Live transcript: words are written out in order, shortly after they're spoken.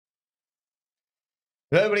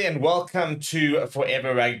Hello everybody and welcome to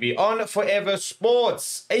Forever Rugby on Forever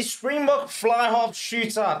Sports. A Springbok fly-half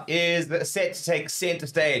shootout is set to take centre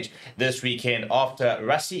stage this weekend after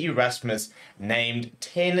Rassie Erasmus named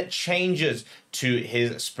 10 changes to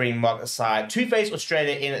his Springbok side to face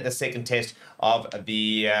Australia in the second test of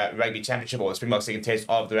the Rugby Championship, or the Springbok second test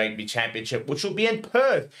of the Rugby Championship, which will be in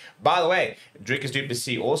Perth. By the way, Dricus du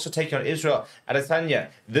Plessis also taking on Israel Adesanya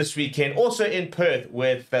this weekend, also in Perth,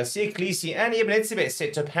 with Siya Kolisi and Eben Etzebeth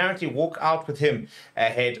set to apparently walk out with him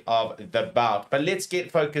ahead of the bout. But let's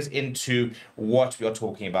get focused into what we are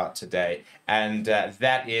talking about today, and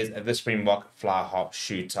that is the Springbok fly-half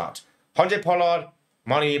shootout. Handré Pollard,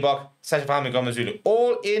 Manie Libbok, Sachapane Ngomazulu,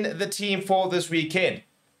 all in the team for this weekend.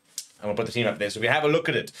 And we'll put the team up there so we have a look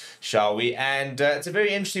at it, shall we? And it's a very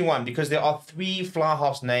interesting one because there are three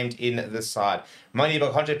fly-halves named in this side. Manie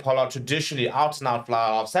Libbok, Handré Pollard, traditionally out-and-out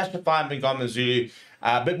fly-half. Sachapane Ngomazulu,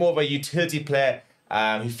 a bit more of a utility player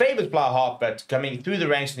who favours fly-half, but coming through the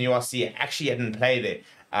ranks in the URC, actually didn't play there.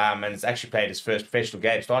 And has actually played his first professional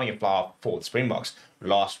game, starting at fly-half for the Springboks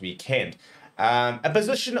last weekend. A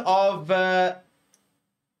position of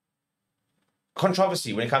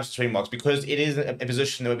controversy when it comes to Springboks because it is a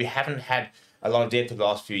position where we haven't had a lot of depth in the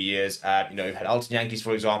last few years. We've had Elton Yankees,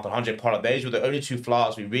 for example, and Handré Pollard. Those were the only two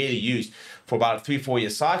flyers we really used for about a 3-4 year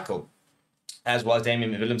cycle, as well as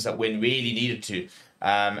Damian Williams when really needed to.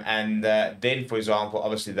 Then, for example,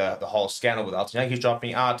 obviously the whole scandal with Elton Yankees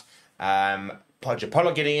dropping out, Handré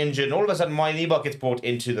Pollard getting injured, and all of a sudden Manie Libbok gets brought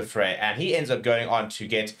into the fray, and he ends up going on to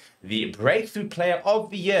get the Breakthrough Player of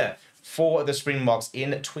the Year for the Springboks in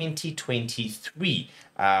 2023.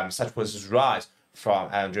 Such was his rise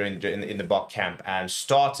from in the Bok camp, and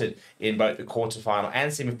started in both the quarterfinal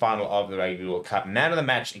and semi-final of the Rugby World Cup. Man of the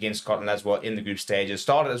match against Scotland as well in the group stages.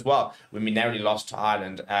 Started as well when we narrowly lost to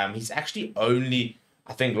Ireland. He's actually only,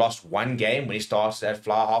 I think, lost one game when he started at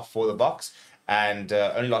fly-half for the Boks, and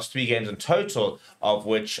only lost 3 games in total, of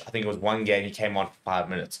which I think it was 1 game he came on for 5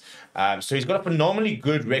 minutes. So he's got a phenomenally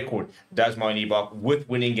good record, does Manie Libbok, with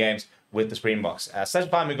winning games with the Springboks.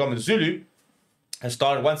 Sachapane Ngomazulu has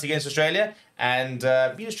started once against Australia and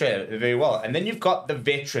beat Australia very well. And then you've got the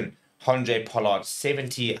veteran Handré Pollard,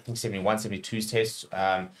 71, 72 tests,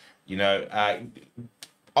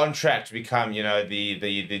 on track to become,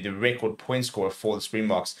 the record point scorer for the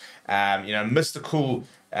Springboks. Mr. Cool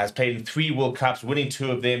has played in 3 World Cups, winning 2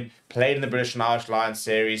 of them, played in the British and Irish Lions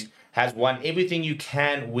series, has won everything you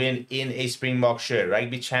can win in a Springbok shirt,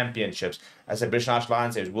 Rugby Championships, as a British and Irish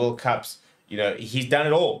Lions series, World Cups. He's done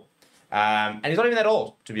it all. And he's not even that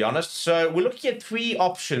old, to be honest. So we're looking at 3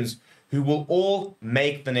 options who will all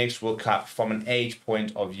make the next World Cup from an age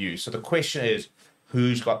point of view. So the question is,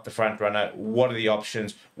 who's got the front runner? What are the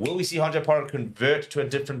options? Will we see Handré Pollard convert to a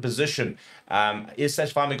different position? Is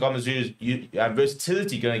Sachapane Ngomazulu's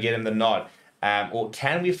versatility going to get him the nod? Or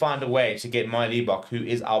can we find a way to get Manie Libbok, who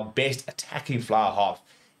is our best attacking fly-half,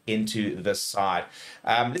 into the side?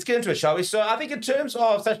 Let's get into it, shall we? So I think in terms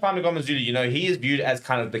of Sachapane Ngomazulu, he is viewed as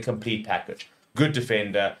kind of the complete package. Good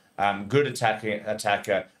defender, good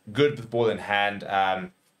attacker, good with ball in hand,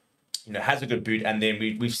 has a good boot, and then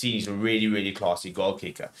we've seen he's a really, really classy goal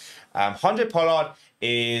kicker. Handré Pollard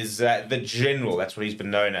is the general. That's what he's been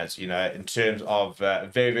known as, in terms of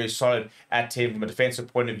very, very solid at 10 from a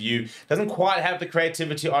defensive point of view. Doesn't quite have the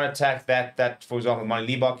creativity on attack that for example,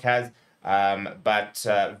 Manie Libbok has,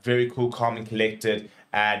 but very cool, calm and collected,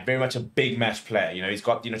 and very much a big match player. He's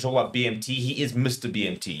got, talk about BMT, he is Mr.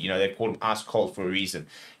 BMT. They call him ice cold for a reason.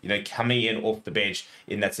 Coming in off the bench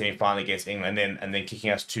in that semi-final against England, and then kicking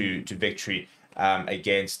us to victory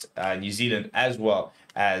against New Zealand, as well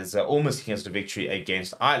as almost kicking us to victory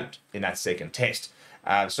against Ireland in that second test.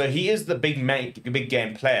 So he is the big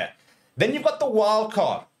game player. Then you've got the wild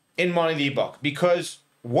card in Manie Libbok, because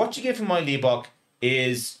what you get from Manie Libbok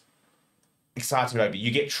is exciting rugby.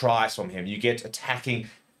 You get tries from him. You get attacking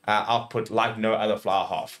output like no other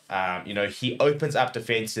fly-half. He opens up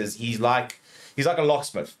defenses. He's like a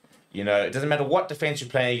locksmith. It doesn't matter what defense you're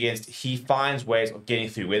playing against. He finds ways of getting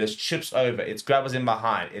through. Whether it's chips over, it's grabbers in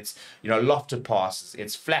behind, it's lofted passes,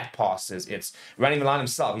 it's flat passes, it's running the line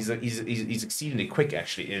himself. He's exceedingly quick.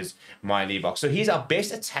 Actually, is Manie Libbok. So he's our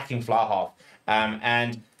best attacking fly-half.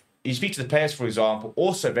 And you speak to the players, for example,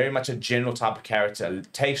 also very much a general type of character,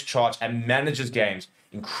 takes charge and manages games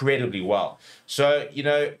incredibly well. So,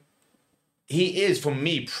 he is, for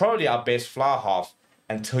me, probably our best fly-half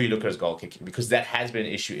until you look at his goal kicking, because that has been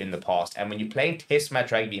an issue in the past. And when you're playing test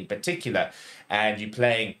match rugby in particular, and you're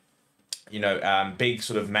playing, big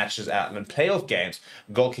sort of matches out and playoff games,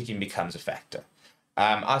 goal kicking becomes a factor.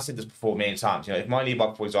 I've said this before many times. You know, if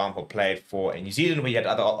Liebach, for example, played for New Zealand, where you had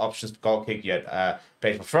other options for goal kick, you had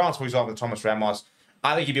played for France, for example, Thomas Ramos,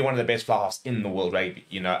 I think he'd be one of the best fly halves in the World Rugby.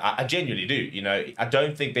 You know, I genuinely do. You know, I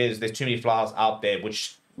don't think there's too many fly halves out there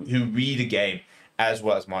who read the game as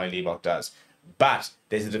well as Liebach does. But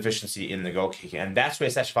there's a deficiency in the goal kicking, and that's where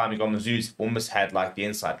Sashify Mngomezulu's almost had like the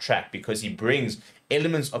inside track, because he brings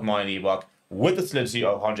elements of Liebach with the solidity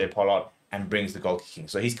of Andre Pollard and brings the goal kicking.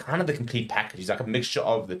 So he's kind of the complete package. He's like a mixture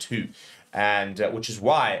of the two, and which is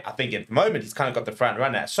why I think at the moment he's kind of got the front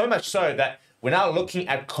runner. So much so that we're now looking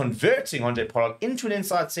at converting Andre Pollard into an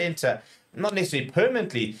inside centre, not necessarily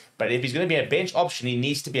permanently, but if he's going to be a bench option, he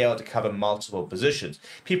needs to be able to cover multiple positions.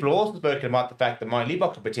 People have also spoken about the fact that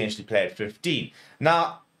Liebach could potentially play at 15.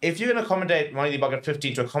 Now, if you're going to accommodate Liebach at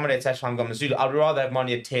 15 to accommodate Sashify Mngomezulu, I'd rather have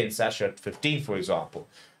Mani at 10, Sasha at 15, for example.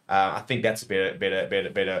 I think that's a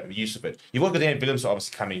better use of it. You've also got Damian Willemse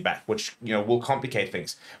obviously coming back, which, you know, will complicate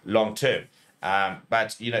things long term.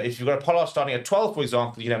 But, you know, if you've got a Pollard starting at 12, for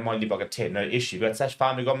example, you can have Liebach at 10, no issue. You've got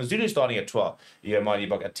Sashify Mngomezulu starting at 12, you have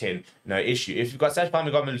Liebach at 10, no issue. If you've got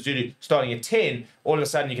Sashify Mngomezulu starting at 10, all of a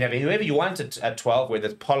sudden you can have whoever you want at 12, whether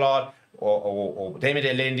it's Pollard or Damien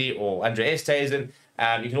Delendi or Andre Estesen.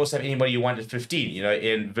 You can also have anybody you want at 15, you know,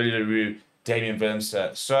 in Villiers Leroux, Damian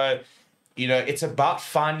Willemse. So, you know, it's about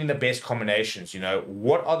finding the best combinations. You know,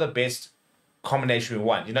 what are the best combination we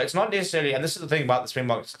want? You know, it's not necessarily, and this is the thing about the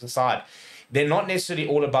Springboks side, they're not necessarily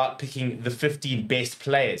all about picking the 15 best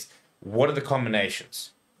players. What are the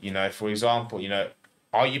combinations? You know, for example, you know,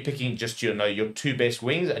 are you picking just your two best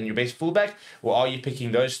wings and your best fullback, or are you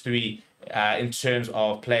picking those three in terms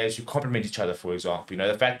of players who complement each other? For example, you know,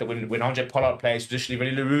 the fact that when Andre Pollard plays, traditionally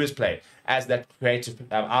Villiers Leroux is played as that creative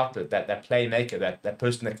outlet, that playmaker, that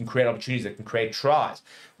person that can create opportunities, that can create tries.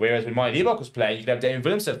 Whereas when Liebach was playing, you could have Damian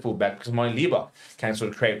Willemse at fullback, because Liebach can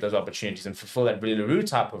sort of create those opportunities and fulfill that Villiers Leroux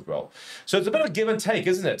type of role. So it's a bit of give and take,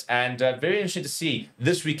 isn't it? And very interesting to see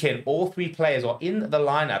this weekend all three players are in the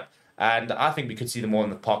lineup. And I think we could see them all in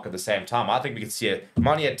the park at the same time. I think we could see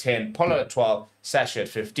Mani at 10, Pollard at 12, Sasha at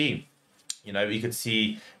 15. You know, we could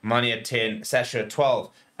see Mani at 10, Sasha at 12,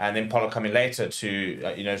 and then Pollard coming later to,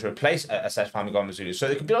 you know, to replace Sashify Mngomezulu. So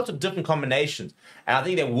there could be lots of different combinations. And I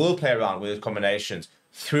think they will play around with those combinations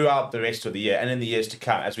throughout the rest of the year and in the years to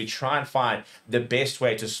come, as we try and find the best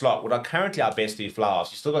way to slot what are currently our best lead fly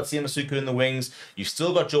halves. You've still got Sia Masuku in the wings. You've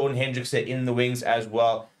still got Jordan Hendricks there in the wings as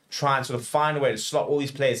well. Try and sort of find a way to slot all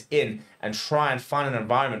these players in and try and find an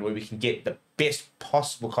environment where we can get the best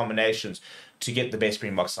possible combinations to get the best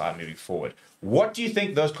Springbok side moving forward. What do you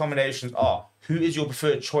think those combinations are? Who is your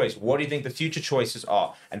preferred choice? What do you think the future choices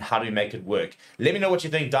are? And how do we make it work? Let me know what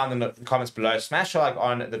you think down in the comments below. Smash a like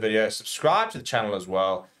on the video. Subscribe to the channel as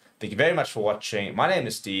well. Thank you very much for watching. My name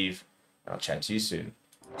is Steve, and I'll chat to you soon.